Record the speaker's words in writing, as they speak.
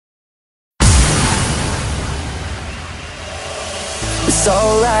it's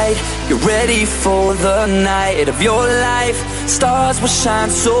alright. You're ready for the night of your life. Stars will shine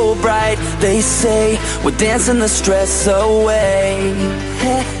so bright. They say we're dancing the stress away.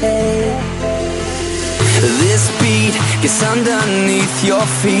 Hey, hey. This beat gets underneath your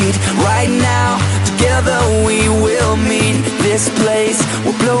feet. Right now, together we will meet. This place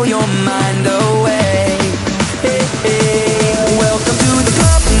will blow your mind away. Hey, hey. Welcome to the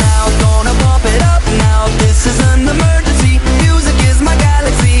club now, gonna bump it up now. This is an emergency, music is my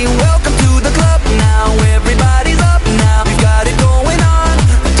galaxy. Welcome to the club now, everybody's up now. We've got it going on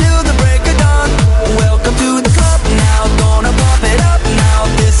until the break of dawn. Welcome to the club now, gonna bump it up now.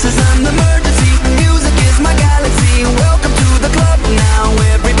 This is an emergency, music is my galaxy. Welcome to the club now,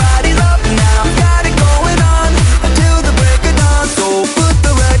 everybody's up now. We've got it going on until the break of dawn. So put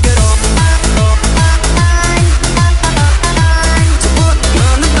the record on.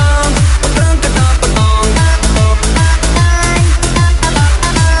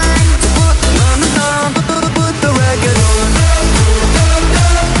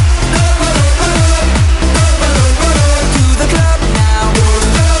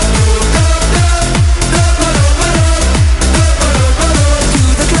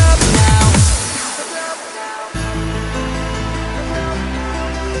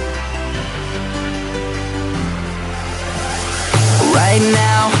 Right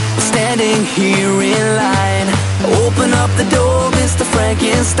now, we're standing here in line. Open up the door, Mr.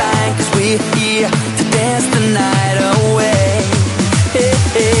 Frankenstein, 'cause we're here to dance the night away. Hey,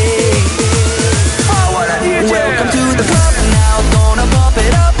 hey. Welcome to the club now, gonna bump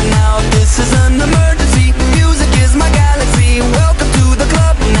it up now. This is an emergency, music is my galaxy. Welcome to the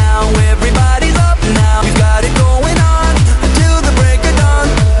club now, everybody's up now. We've got it going on until the break of dawn.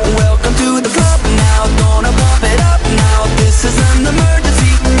 Welcome to the club now, gonna bump it up now. This is an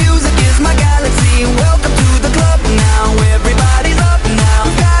emergency, music is my galaxy. Welcome to the club now, everybody's up now.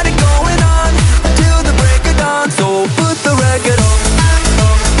 We've got it going on until the break of dawn. So put the record on.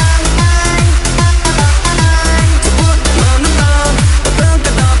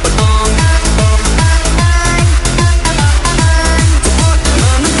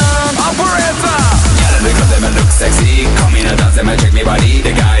 Sexy, come in and dance and check me body,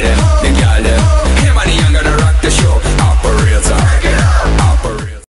 they guide them,